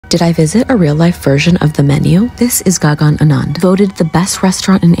Did I visit a real-life version of the menu? This is Gaggan Anand, voted the best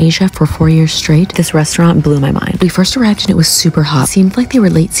restaurant in Asia for 4 years straight. This restaurant blew my mind. We first arrived and it was super hot. It seemed like they were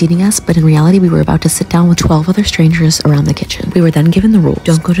late seating us, but in reality we were about to sit down with 12 other strangers around the kitchen. We were then given the rule: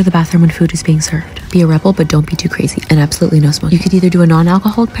 don't go to the bathroom when food is being served. Be a rebel, but don't be too crazy, and absolutely no smoking. You could either do a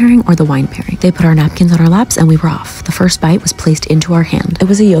non-alcoholic pairing or the wine pairing. They put our napkins on our laps and we were off. The first bite was placed into our hand. It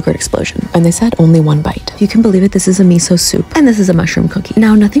was a yogurt explosion, and they said only one bite. If you can believe it, this is a miso soup, and this is a mushroom cookie.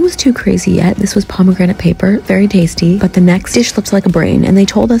 Now, nothing was too crazy yet. This was pomegranate paper, very tasty, but the next dish looked like a brain, and they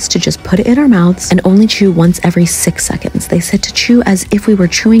told us to just put it in our mouths and only chew once every 6 seconds. They said to chew as if we were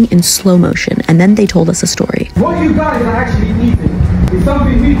chewing in slow motion, and then they told us a story. What you guys are actually eating is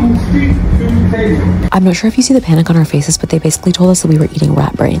something we call street food tasting. I'm not sure if you see the panic on our faces, but they basically told us that we were eating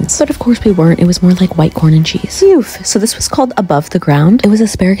rat brains. But of course we weren't. It was more like white corn and cheese. Phew. So this was called Above the Ground. It was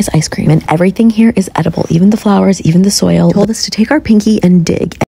asparagus ice cream, and everything here is edible, even the flowers, even the soil. They told us to take our pinky and dig.